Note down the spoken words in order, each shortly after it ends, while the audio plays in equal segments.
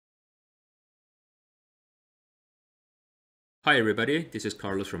Hi everybody, this is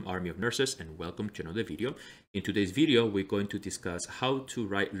Carlos from Army of Nurses and welcome to another video. In today's video, we're going to discuss how to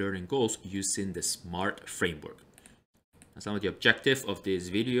write learning goals using the S.M.A.R.T framework. Now, some of the objectives of this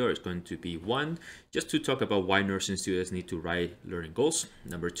video is going to be one, just to talk about why nursing students need to write learning goals.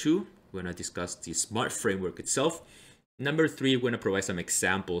 Number two, we're going to discuss the S.M.A.R.T framework itself. Number three, we're going to provide some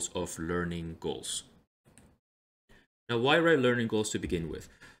examples of learning goals. Now, why write learning goals to begin with?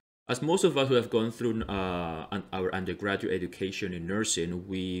 As most of us who have gone through our undergraduate education in nursing,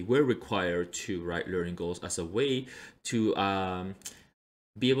 we were required to write learning goals as a way to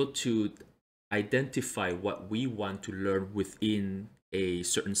be able to identify what we want to learn within a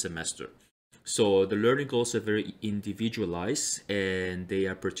certain semester. So the learning goals are very individualized and they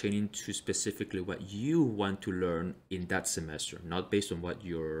are pertaining to specifically what you want to learn in that semester, not based on what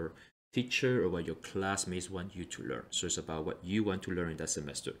your teacher or what your classmates want you to learn. So it's about what you want to learn in that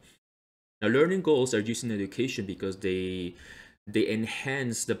semester. Now, learning goals are used in education because they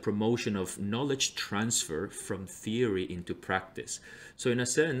enhance the promotion of knowledge transfer from theory into practice. So in a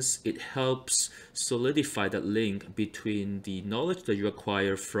sense, it helps solidify that link between the knowledge that you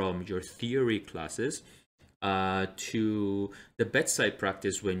acquire from your theory classes to the bedside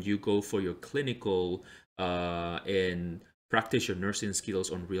practice when you go for your clinical and practice your nursing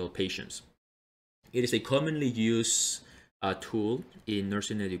skills on real patients. It is a commonly used tool in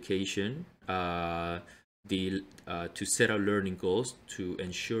nursing education to set out learning goals to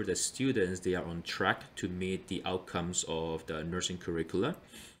ensure that students they are on track to meet the outcomes of the nursing curricula,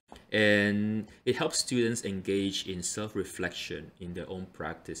 and it helps students engage in self-reflection in their own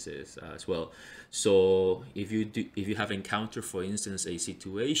practices as well. So if you have encountered, for instance, a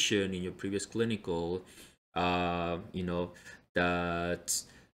situation in your previous clinical that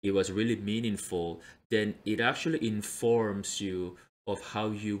it was really meaningful, then it actually informs you of how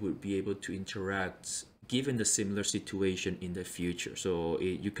you would be able to interact given the similar situation in the future. So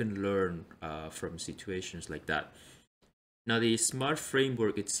you can learn from situations like that. Now, the S.M.A.R.T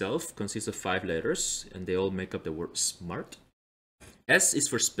framework itself consists of 5 letters, and they all make up the word SMART. S is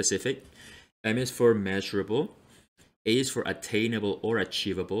for specific, M is for measurable, A is for attainable or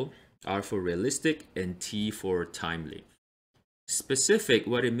achievable, R for realistic, and T for timely. Specific,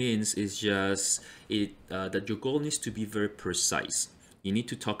 what it means is just that your goal needs to be very precise. You need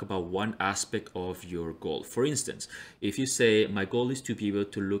to talk about one aspect of your goal. For instance, if you say, my goal is to be able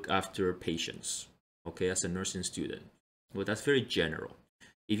to look after patients, okay, as a nursing student, well, that's very general.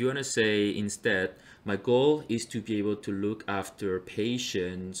 If you want to say instead, my goal is to be able to look after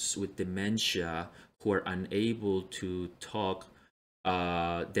patients with dementia who are unable to talk,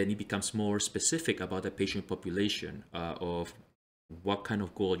 then it becomes more specific about the patient population of what kind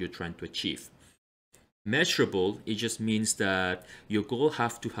of goal you're trying to achieve. Measurable, it just means that your goal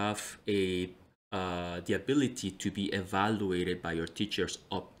have to have the ability to be evaluated by your teachers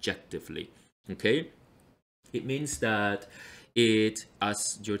objectively. Okay, it means that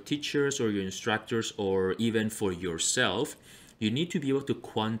as your teachers or your instructors or even for yourself, you need to be able to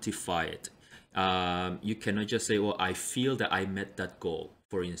quantify it. You cannot just say, well, I feel that I met that goal,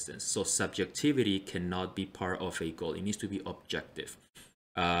 for instance. So subjectivity cannot be part of a goal. It needs to be objective.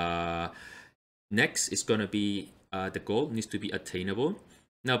 Next is going to be the goal needs to be attainable.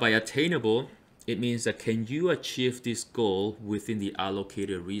 Now, by attainable, it means that can you achieve this goal within the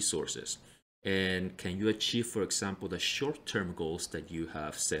allocated resources? And can you achieve, for example, the short-term goals that you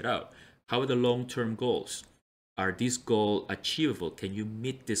have set out? How are the long-term goals? Are these goals achievable? Can you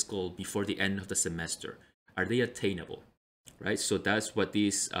meet this goal before the end of the semester? Are they attainable? Right? So that's what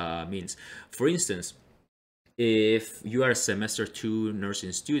this means. For instance, if you are a semester 2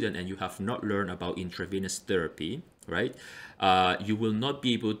 nursing student and you have not learned about intravenous therapy, right? You will not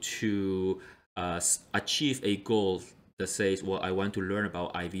be able to achieve a goal that says, well, I want to learn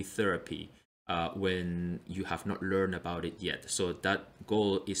about IV therapy when you have not learned about it yet. So that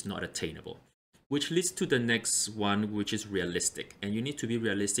goal is not attainable. Which leads to the next one, which is realistic. And you need to be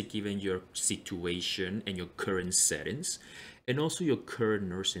realistic given your situation and your current settings, and also your current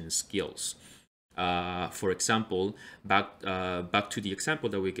nursing skills. For example, back to the example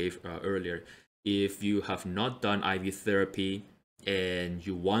that we gave earlier, if you have not done IV therapy and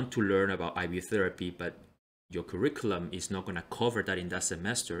you want to learn about IV therapy, but your curriculum is not going to cover that in that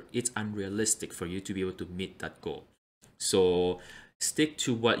semester, it's unrealistic for you to be able to meet that goal. So stick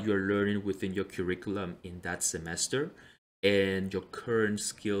to what you're learning within your curriculum in that semester and your current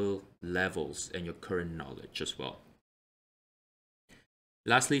skill levels and your current knowledge as well.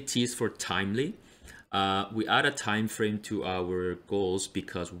 Lastly, T is for timely. We add a time frame to our goals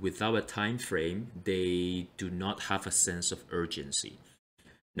because without a time frame, they do not have a sense of urgency.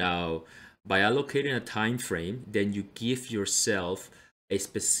 Now, By allocating a time frame, then you give yourself a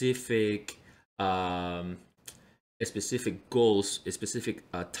specific time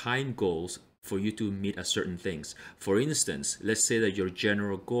goals for you to meet a certain things. For instance, let's say that your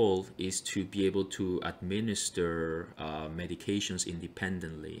general goal is to be able to administer medications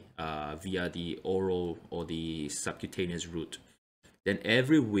independently via the oral or the subcutaneous route. Then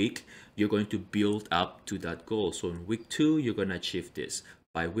every week you're going to build up to that goal. So in week 2 you're going to achieve this.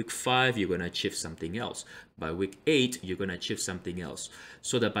 By week 5 you're going to achieve something else. By week 8 you're going to achieve something else.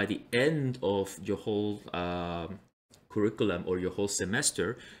 So that by the end of your whole curriculum or your whole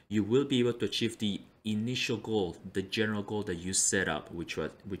semester, you will be able to achieve the initial goal, the general goal that you set up, which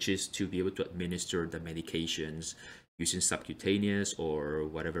is to be able to administer the medications using subcutaneous or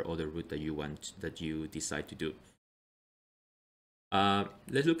whatever other route that you decide to do.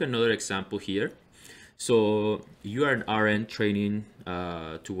 Let's look at another example here. So you are an RN training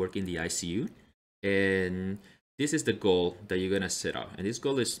to work in the ICU, and this is the goal that you're gonna set up, and this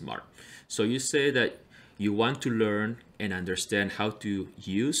goal is SMART. So you say that you want to learn and understand how to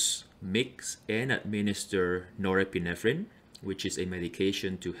use, mix, and administer norepinephrine, which is a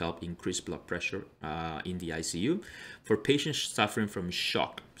medication to help increase blood pressure in the ICU for patients suffering from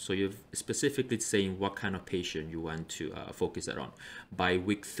shock. So you're specifically saying what kind of patient you want to focus that on by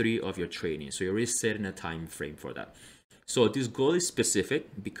week 3 of your training. So you're already setting a time frame for that. So this goal is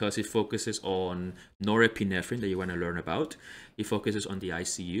specific because it focuses on norepinephrine that you want to learn about. It focuses on the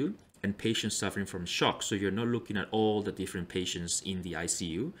ICU and patients suffering from shock. So you're not looking at all the different patients in the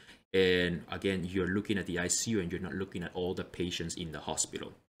ICU. And again, you're looking at the ICU and you're not looking at all the patients in the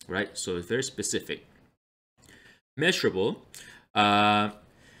hospital, right? So it's very specific. Measurable, for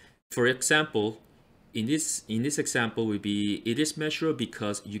example, in this example will be, it is measurable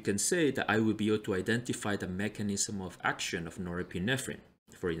because you can say that I will be able to identify the mechanism of action of norepinephrine,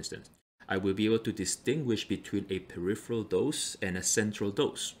 for instance. I will be able to distinguish between a peripheral dose and a central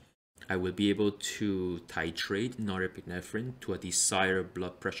dose. I will be able to titrate norepinephrine to a desired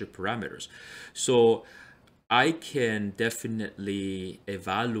blood pressure parameters. So I can definitely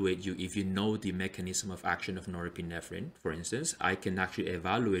evaluate you if you know the mechanism of action of norepinephrine. For instance, I can actually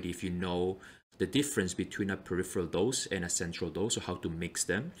evaluate if you know the difference between a peripheral dose and a central dose, or how to mix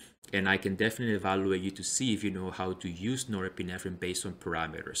them. And I can definitely evaluate you to see if you know how to use norepinephrine based on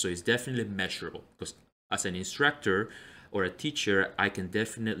parameters. So it's definitely measurable, because as an instructor or a teacher, I can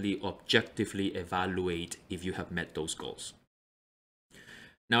definitely objectively evaluate if you have met those goals.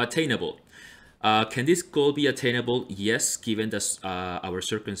 Now, attainable. Can this goal be attainable? Yes, given our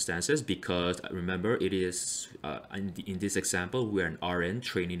circumstances, because remember, it is in this example, we are an RN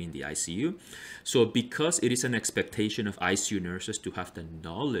training in the ICU. So because it is an expectation of ICU nurses to have the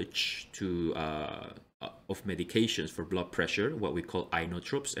knowledge of medications for blood pressure, what we call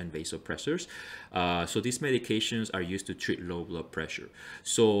inotropes and vasopressors. So these medications are used to treat low blood pressure.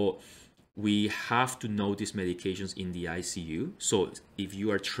 So we have to know these medications in the ICU. So if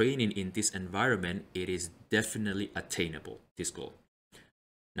you are training in this environment, it is definitely attainable, this goal.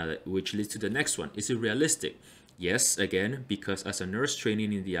 Now, which leads to the next one. Is it realistic? Yes, again, because as a nurse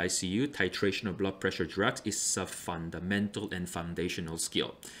training in the ICU, titration of blood pressure drugs is a fundamental and foundational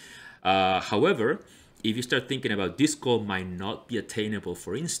skill. However, if you start thinking about this goal might not be attainable,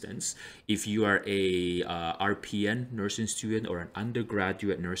 for instance, if you are a RPN nursing student or an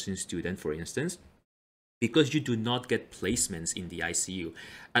undergraduate nursing student, for instance, because you do not get placements in the ICU,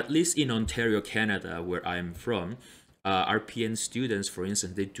 at least in Ontario, Canada, where I'm from, RPN students, for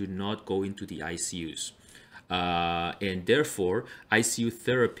instance, they do not go into the ICUs. And therefore, ICU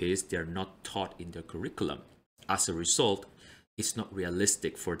therapists, they're not taught in their curriculum. As a result, it's not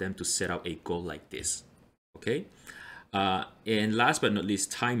realistic for them to set out a goal like this. Okay, and last but not least,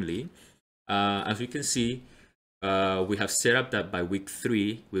 timely. As you can see, we have set up that by week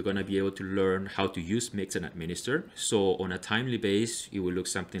 3 we're going to be able to learn how to use, mix, and administer. So on a timely base, it will look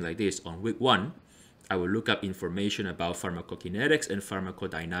something like this. On week 1, I will look up information about pharmacokinetics and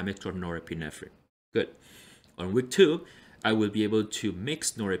pharmacodynamics of norepinephrine. Good. On week 2, I will be able to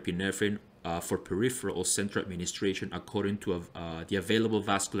mix norepinephrine for peripheral or central administration according to the available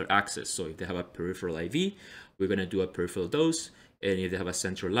vascular access. So if they have a peripheral IV, we're going to do a peripheral dose. And if they have a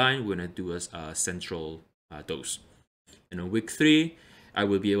central line, we're going to do a central dose. And on week 3, I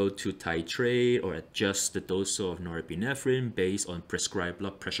will be able to titrate or adjust the dose of norepinephrine based on prescribed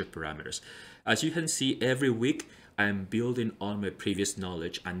blood pressure parameters. As you can see, every week, I'm building on my previous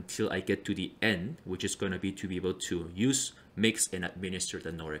knowledge until I get to the end, which is going to be able to use, mix, and administer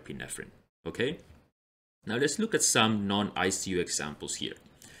the norepinephrine. Okay, now let's look at some non-ICU examples here.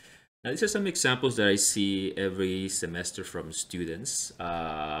 Now, these are some examples that I see every semester from students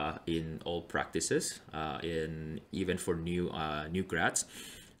in all practices, even for new grads.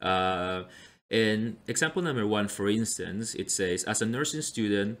 Uh, in example number one, for instance, it says, as a nursing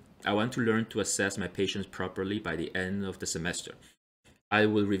student, I want to learn to assess my patients properly by the end of the semester. I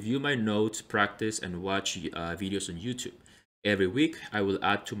will review my notes, practice, and watch videos on YouTube. Every week, I will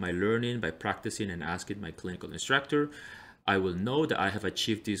add to my learning by practicing and asking my clinical instructor. I will know that I have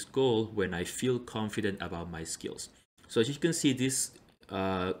achieved this goal when I feel confident about my skills. So as you can see, this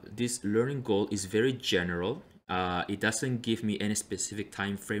learning goal is very general. It doesn't give me any specific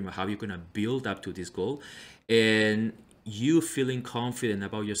time frame of how you're gonna build up to this goal. And you feeling confident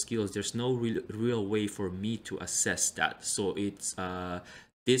about your skills, there's no real way for me to assess that. So it's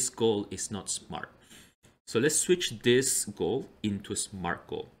this goal is not SMART. So let's switch this goal into a SMART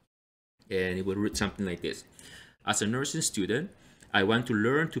goal. And it will read something like this. As a nursing student, I want to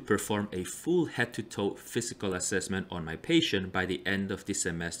learn to perform a full head-to-toe physical assessment on my patient by the end of this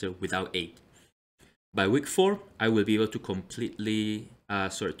semester without aid. By week 4, I will be able to competently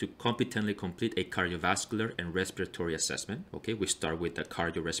complete a cardiovascular and respiratory assessment. Okay, we start with the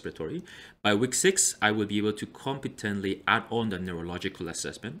cardiorespiratory. By week 6, I will be able to competently add on the neurological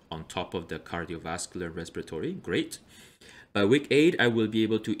assessment on top of the cardiovascular respiratory. Great. By week 8, I will be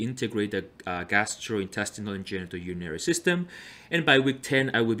able to integrate the gastrointestinal and genitourinary system. And by week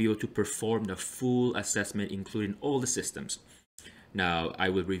 10, I will be able to perform the full assessment, including all the systems. Now, I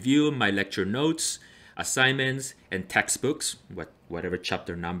will review my lecture notes, assignments, and textbooks, whatever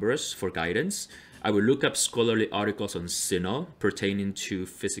chapter numbers, for guidance. I will look up scholarly articles on S.M.A.R.T pertaining to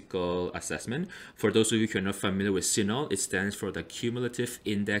physical assessment. For those of you who are not familiar with S.M.A.R.T, it stands for the Cumulative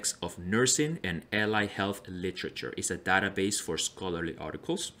Index of Nursing and Allied Health Literature. It's a database for scholarly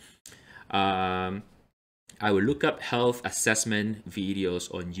articles. I will look up health assessment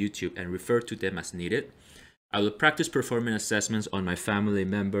videos on YouTube and refer to them as needed. I will practice performing assessments on my family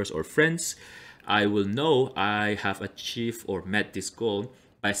members or friends. I will know I have achieved or met this goal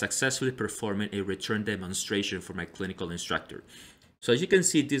by successfully performing a return demonstration for my clinical instructor. So as you can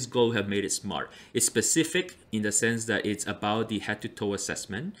see, this goal have made it SMART. It's specific in the sense that it's about the head-to-toe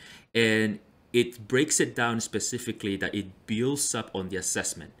assessment, and it breaks it down specifically that it builds up on the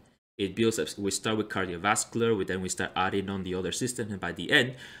assessment. It builds up. We start with cardiovascular, then we start adding on the other systems, and by the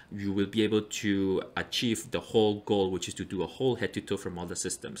end, you will be able to achieve the whole goal, which is to do a whole head-to-toe from all the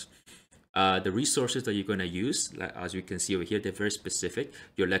systems. The resources that you're going to use, as you can see over here, they're very specific.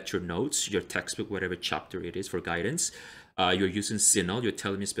 Your lecture notes, your textbook, whatever chapter it is for guidance. You're using S.M.A.R.T. You're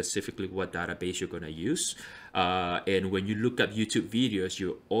telling me specifically what database you're going to use. And when you look up YouTube videos,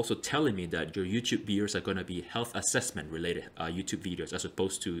 you're also telling me that your YouTube videos are going to be health assessment related YouTube videos as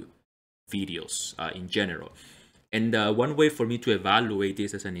opposed to videos in general. And one way for me to evaluate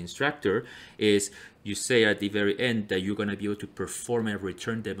this as an instructor is you say at the very end that you're going to be able to perform a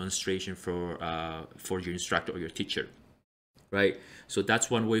return demonstration for your instructor or your teacher, right? So that's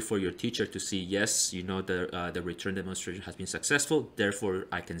one way for your teacher to see, yes, you know, the return demonstration has been successful. Therefore,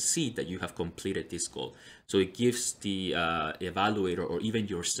 I can see that you have completed this goal. So it gives the evaluator or even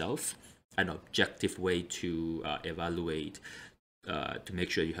yourself an objective way to evaluate to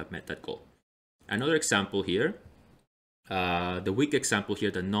make sure you have met that goal. Another example here. The weak example here,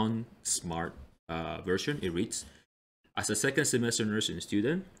 the non-SMART version, it reads, as a second semester nursing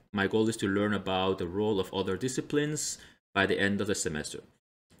student, my goal is to learn about the role of other disciplines by the end of the semester.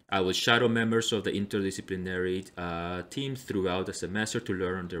 I will shadow members of the interdisciplinary team throughout the semester to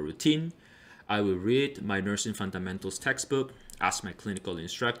learn their routine. I will read my nursing fundamentals textbook, ask my clinical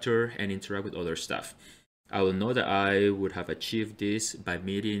instructor, and interact with other staff. I will know that I would have achieved this by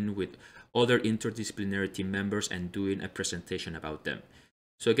meeting with other interdisciplinary team members and doing a presentation about them.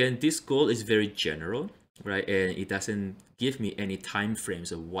 So again, this goal is very general, right? And it doesn't give me any time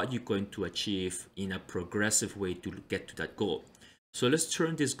frames of what you're going to achieve in a progressive way to get to that goal. So let's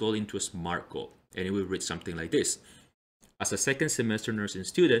turn this goal into a SMART goal, and it will read something like this. As a second semester nursing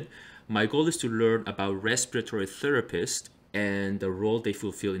student, my goal is to learn about respiratory therapists and the role they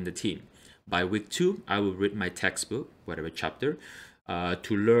fulfill in the team. By week 2, I will read my textbook, whatever chapter,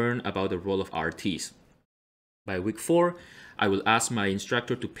 to learn about the role of RTs. By week 4, I will ask my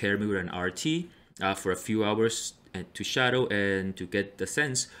instructor to pair me with an RT for a few hours and to shadow and to get the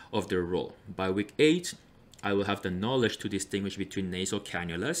sense of their role. By week 8, I will have the knowledge to distinguish between nasal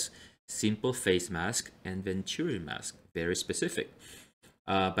cannulas, simple face mask, and venturi mask. Very specific.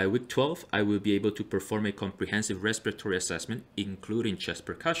 By week 12, I will be able to perform a comprehensive respiratory assessment, including chest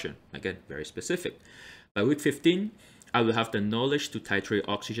percussion. Again, very specific. By week 15, I will have the knowledge to titrate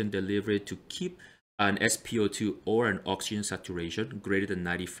oxygen delivery to keep an SpO2 or an oxygen saturation greater than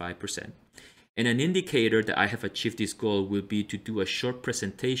 95%. And an indicator that I have achieved this goal will be to do a short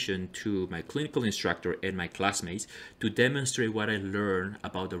presentation to my clinical instructor and my classmates to demonstrate what I learned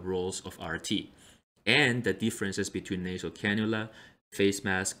about the roles of RT and the differences between nasal cannula, face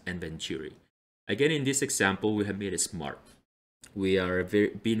mask, and venturi. Again, in this example, we have made it SMART. We are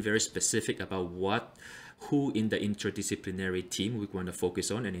being very specific about who in the interdisciplinary team we want to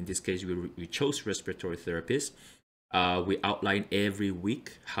focus on, and in this case, we chose respiratory therapists. We outline every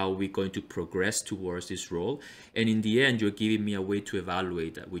week how we're going to progress towards this role. And in the end, you're giving me a way to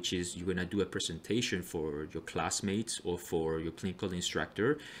evaluate that, which is you're going to do a presentation for your classmates or for your clinical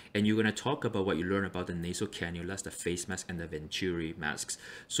instructor. And you're going to talk about what you learn about the nasal cannulas, the face mask, and the venturi masks.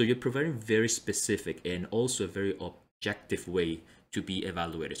 So you're providing very specific and also a very objective way to be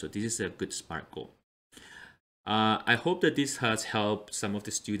evaluated. So this is a good SMART goal. I hope that this has helped some of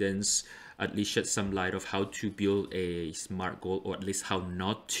the students at least shed some light of how to build a SMART goal, or at least how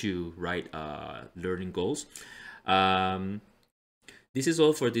not to write learning goals. This is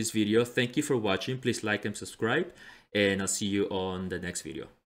all for this video. Thank you for watching. Please like and subscribe, and I'll see you on the next video.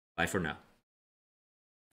 Bye for now.